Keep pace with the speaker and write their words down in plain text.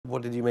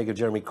what did you make of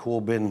Jeremy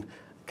Corbyn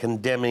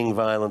condemning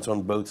violence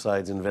on both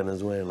sides in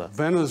Venezuela?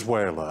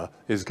 Venezuela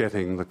is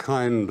getting the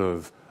kind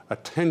of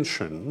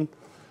attention,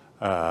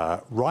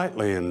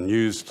 rightly in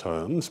news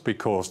terms,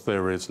 because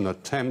there is an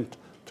attempt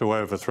to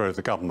overthrow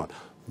the government.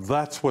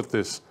 That's what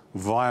this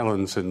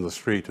violence in the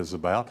street is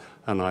about,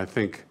 and I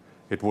think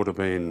it would have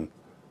been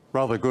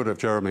rather good if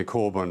Jeremy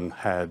Corbyn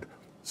had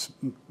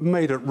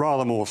made it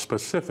rather more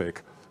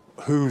specific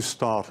who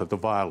started the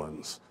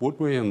violence. Would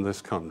we in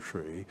this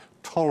country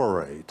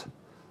tolerate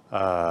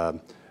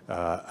an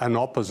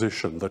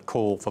opposition that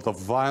called for the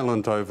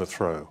violent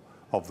overthrow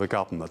of the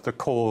government, that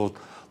called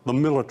the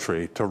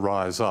military to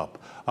rise up,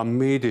 a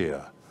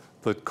media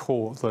that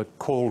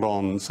called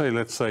on,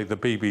 let's say the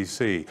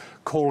BBC,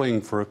 calling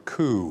for a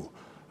coup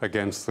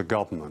against the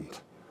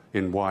government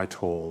in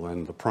Whitehall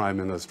and the Prime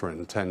Minister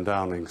in 10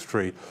 Downing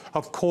Street?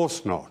 Of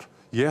course not.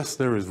 Yes,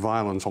 there is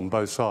violence on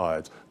both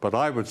sides, but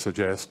I would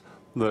suggest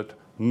that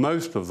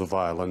most of the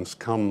violence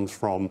comes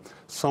from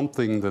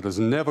something that has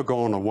never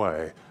gone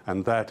away,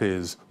 and that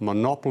is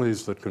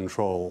monopolies that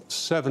control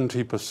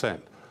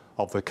 70%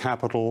 of the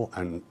capital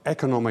and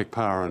economic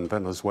power in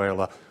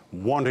Venezuela,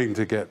 wanting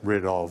to get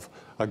rid of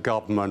a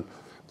government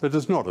that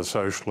is not a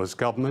socialist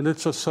government,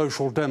 it's a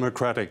social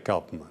democratic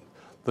government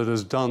that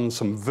has done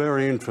some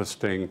very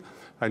interesting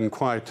and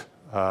quite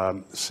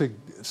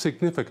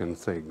significant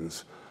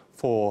things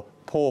for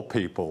poor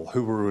people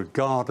who were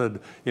regarded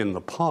in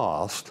the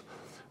past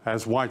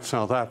as white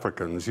South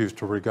Africans used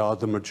to regard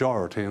the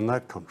majority in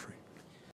that country.